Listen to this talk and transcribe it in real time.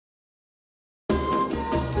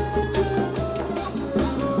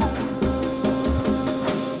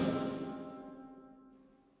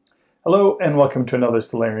Hello and welcome to another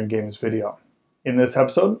Stellarian Games video. In this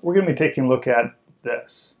episode, we're going to be taking a look at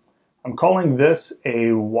this. I'm calling this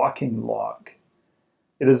a walking log.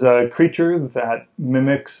 It is a creature that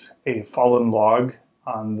mimics a fallen log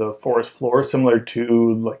on the forest floor, similar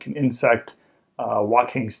to like an insect,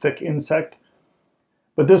 walking stick insect.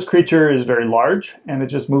 But this creature is very large and it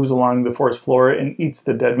just moves along the forest floor and eats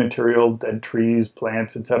the dead material, dead trees,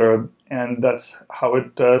 plants, etc. And that's how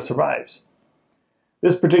it survives.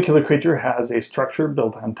 This particular creature has a structure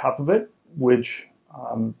built on top of it, which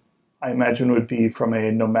I imagine would be from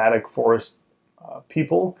a nomadic forest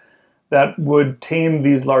people that would tame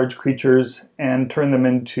these large creatures and turn them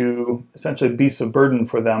into essentially beasts of burden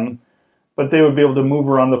for them. But they would be able to move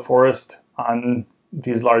around the forest on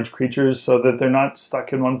these large creatures so that they're not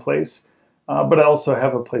stuck in one place, but also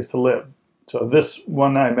have a place to live. So this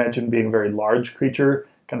one I imagine being a very large creature,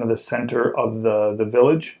 kind of the center of the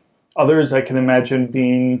village. Others I can imagine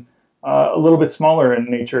being a little bit smaller in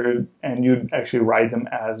nature, and you'd actually ride them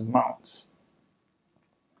as mounts.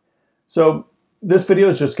 So this video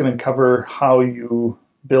is just going to cover how you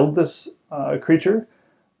build this creature,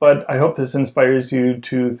 but I hope this inspires you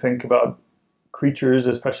to think about creatures,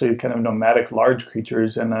 especially kind of nomadic large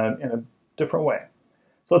creatures, in a different way.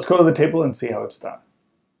 So let's go to the table and see how it's done.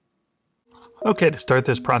 Okay, to start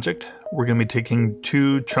this project, we're going to be taking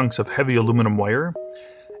 2 chunks of heavy aluminum wire.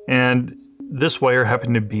 And this wire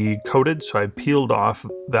happened to be coated, so I peeled off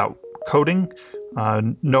that coating,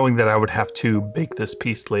 knowing that I would have to bake this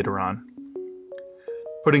piece later on.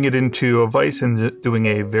 Putting it into a vise and doing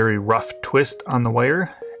a very rough twist on the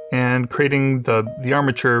wire, and creating the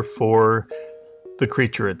armature for the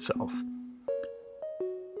creature itself.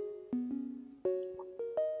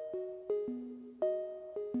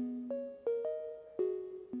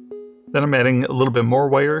 Then I'm adding a little bit more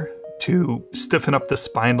wire to stiffen up the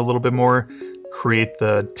spine a little bit more, create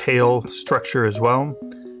the tail structure as well,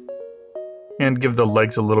 and give the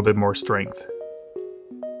legs a little bit more strength.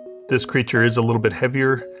 This creature is a little bit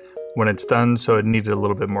heavier when it's done, so it needed a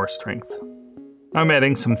little bit more strength. I'm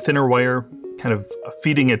adding some thinner wire, kind of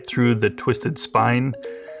feeding it through the twisted spine,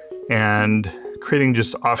 and creating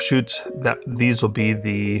just offshoots. These will be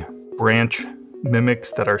the branch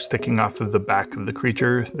mimics that are sticking off of the back of the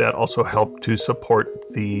creature that also help to support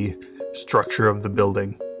the structure of the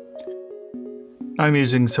building. I'm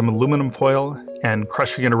using some aluminum foil and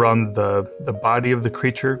crushing it around the body of the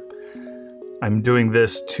creature. I'm doing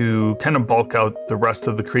this to kind of bulk out the rest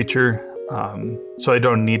of the creature, so I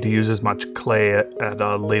don't need to use as much clay at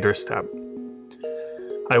a later step.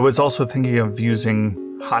 I was also thinking of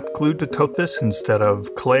using hot glue to coat this instead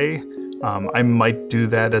of clay. I might do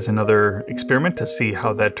that as another experiment to see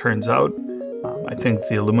how that turns out. I think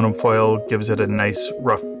the aluminum foil gives it a nice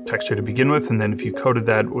rough texture to begin with, and then if you coated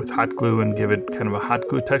that with hot glue and give it kind of a hot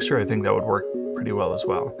glue texture, I think that would work pretty well as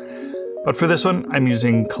well. But for this one, I'm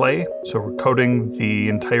using clay, so we're coating the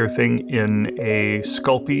entire thing in a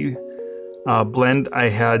Sculpey blend. I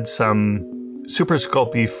had some Super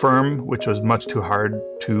Sculpey Firm, which was much too hard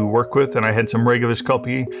to work with, and I had some regular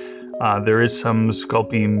Sculpey. There is some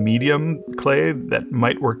Sculpey medium clay that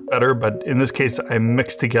might work better, but in this case I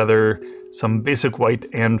mixed together some basic white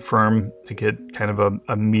and firm to get kind of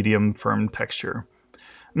a medium firm texture.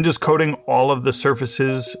 I'm just coating all of the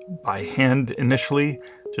surfaces by hand initially,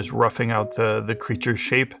 just roughing out the creature's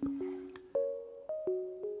shape.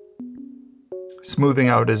 Smoothing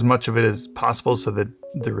out as much of it as possible so that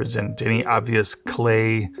there isn't any obvious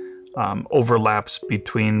clay overlaps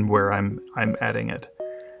between where I'm adding it.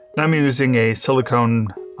 Now I'm using a silicone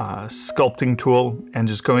sculpting tool and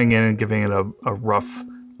just going in and giving it a rough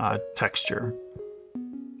texture.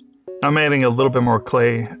 I'm adding a little bit more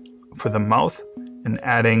clay for the mouth and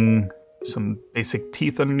adding some basic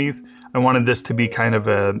teeth underneath. I wanted this to be kind of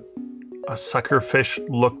a suckerfish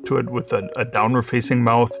look to it with a downward facing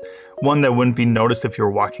mouth, one that wouldn't be noticed if you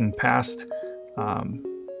were walking past,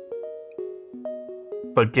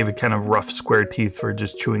 but gave it kind of rough square teeth for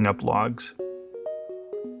just chewing up logs.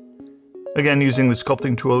 Again, using the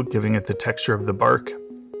sculpting tool, giving it the texture of the bark,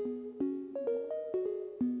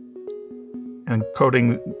 and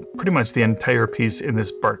coating pretty much the entire piece in this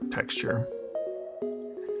bark texture.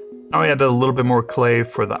 Now I added a little bit more clay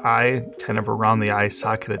for the eye, kind of around the eye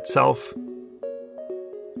socket itself,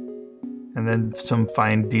 and then some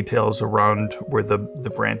fine details around where the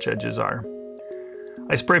branch edges are.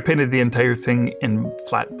 I spray painted the entire thing in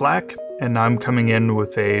flat black, and now I'm coming in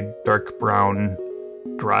with a dark brown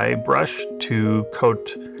dry brush to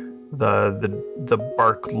coat the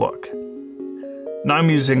bark look. Now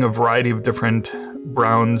I'm using a variety of different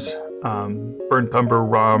browns, burnt umber,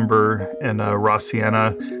 raw umber, and raw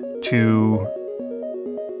sienna to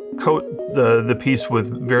coat the piece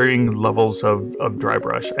with varying levels of dry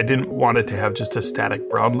brush. I didn't want it to have just a static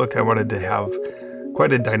brown look. I wanted to have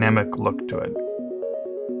quite a dynamic look to it.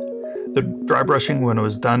 The dry brushing, when it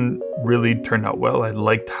was done, really turned out well. I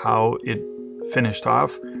liked how it finished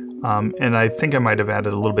off. And I think I might have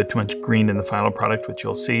added a little bit too much green in the final product, which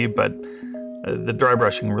you'll see, but the dry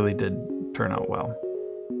brushing really did turn out well.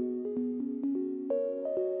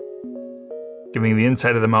 Giving the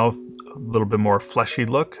inside of the mouth a little bit more fleshy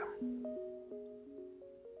look.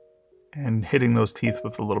 And hitting those teeth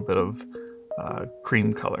with a little bit of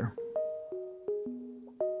cream color.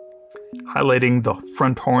 Highlighting the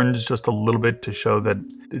front horns just a little bit to show that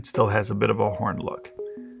it still has a bit of a horn look.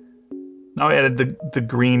 Now I added the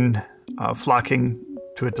green flocking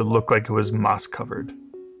to it to look like it was moss covered.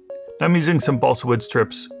 Now I'm using some balsa wood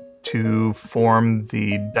strips to form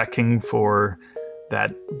the decking for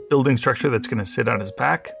that building structure that's going to sit on his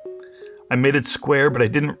back. I made it square, but I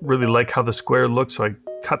didn't really like how the square looked, so I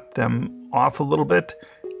cut them off a little bit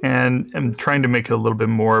and am trying to make it a little bit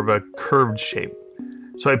more of a curved shape.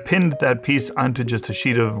 So I pinned that piece onto just a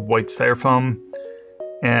sheet of white styrofoam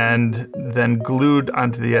and then glued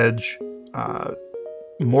onto the edge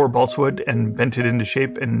more balsa wood and bent it into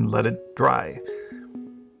shape and let it dry.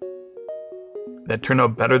 That turned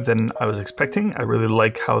out better than I was expecting. I really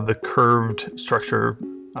like how the curved structure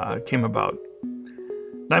came about.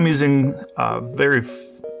 Now I'm using a very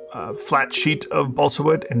flat sheet of balsa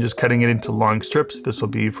wood and just cutting it into long strips. This will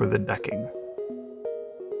be for the decking.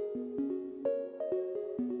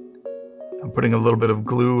 I'm putting a little bit of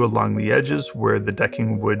glue along the edges where the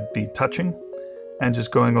decking would be touching and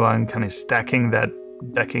just going along, kind of stacking that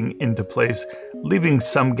decking into place, leaving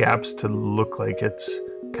some gaps to look like it's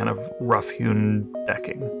kind of rough-hewn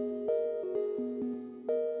decking.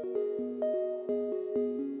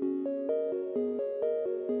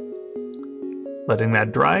 Letting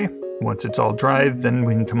that dry. Once it's all dry, then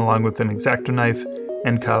we can come along with an X-Acto knife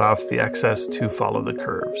and cut off the excess to follow the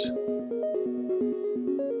curves.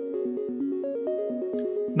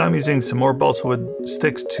 Now I'm using some more balsa wood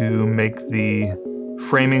sticks to make the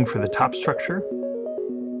framing for the top structure.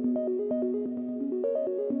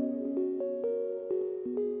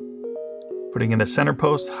 Putting in a center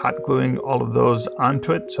post, hot gluing all of those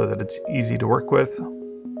onto it so that it's easy to work with.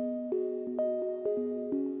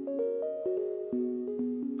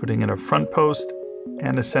 Putting in a front post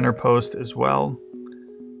and a center post as well.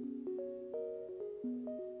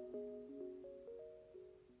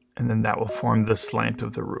 And then that will form the slant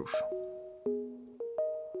of the roof.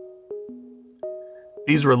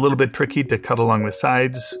 These were a little bit tricky to cut along the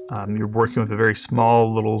sides. You're working with a very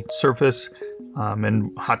small little surface,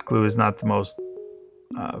 and hot glue is not the most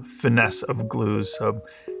finesse of glues, so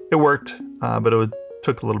it worked, but it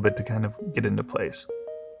took a little bit to kind of get into place.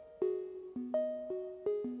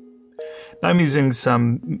 Now I'm using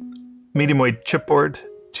some medium weight chipboard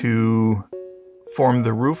to form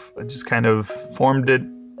the roof. I just kind of formed it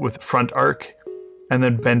with a front arc and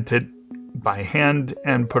then bent it by hand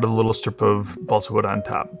and put a little strip of balsa wood on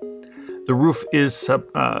top. The roof is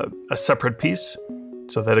a separate piece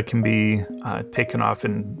so that it can be taken off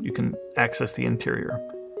and you can access the interior.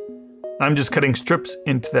 I'm just cutting strips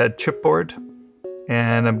into that chipboard,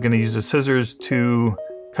 and I'm going to use the scissors to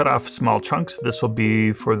cut off small chunks. This will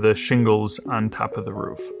be for the shingles on top of the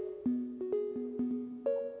roof.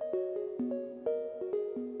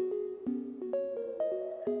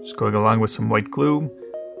 Just going along with some white glue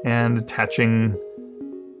and attaching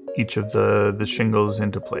each of the shingles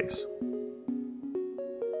into place.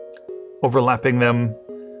 Overlapping them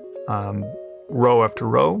row after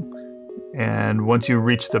row, and once you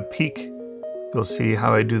reach the peak, you'll see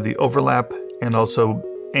how I do the overlap and also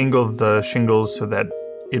angle the shingles so that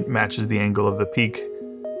it matches the angle of the peak.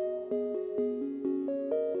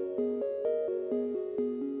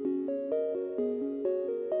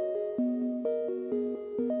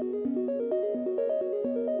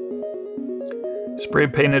 Spray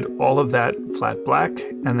painted all of that flat black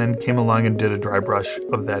and then came along and did a dry brush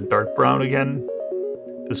of that dark brown again.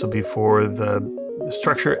 This will be for the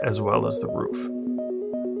structure as well as the roof.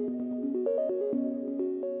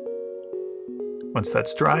 Once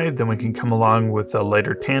that's dry, then we can come along with a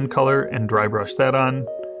lighter tan color and dry brush that on.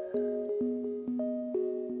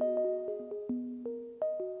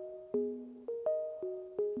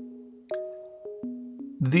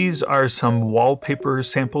 These are some wallpaper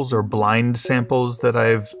samples or blind samples that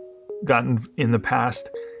I've gotten in the past,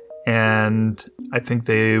 and I think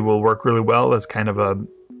they will work really well as kind of a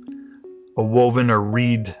woven or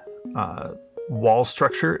reed wall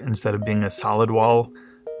structure instead of being a solid wall.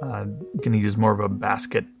 I'm going to use more of a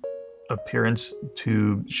basket appearance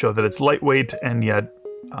to show that it's lightweight and yet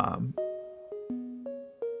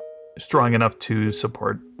strong enough to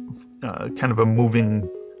support kind of a moving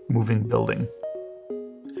building.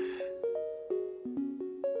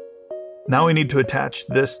 Now we need to attach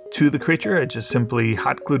this to the creature. I just simply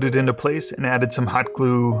hot glued it into place and added some hot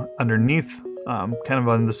glue underneath, kind of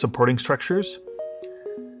on the supporting structures.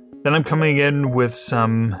 Then I'm coming in with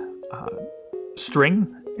some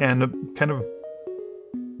string and kind of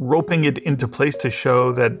roping it into place to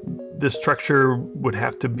show that this structure would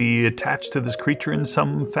have to be attached to this creature in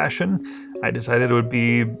some fashion. I decided it would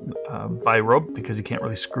be by rope because you can't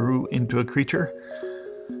really screw into a creature.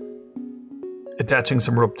 Attaching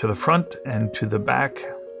some rope to the front and to the back.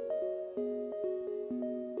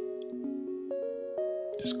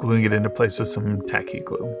 Just gluing it into place with some tacky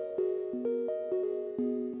glue.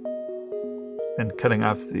 And cutting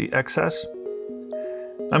off the excess.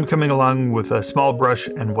 I'm coming along with a small brush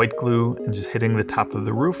and white glue and just hitting the top of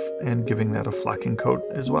the roof and giving that a flocking coat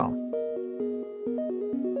as well.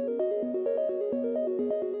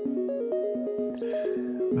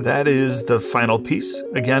 That is the final piece.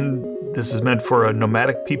 Again, this is meant for a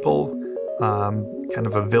nomadic people, kind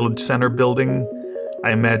of a village center building.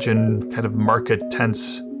 I imagine kind of market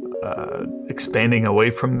tents expanding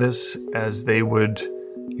away from this as they would,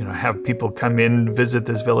 have people come in, visit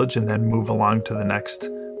this village, and then move along to the next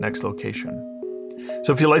location.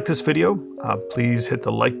 So if you like this video, please hit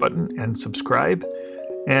the like button and subscribe.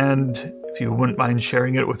 And if you wouldn't mind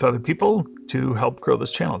sharing it with other people to help grow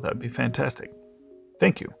this channel, that'd be fantastic.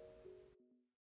 Thank you.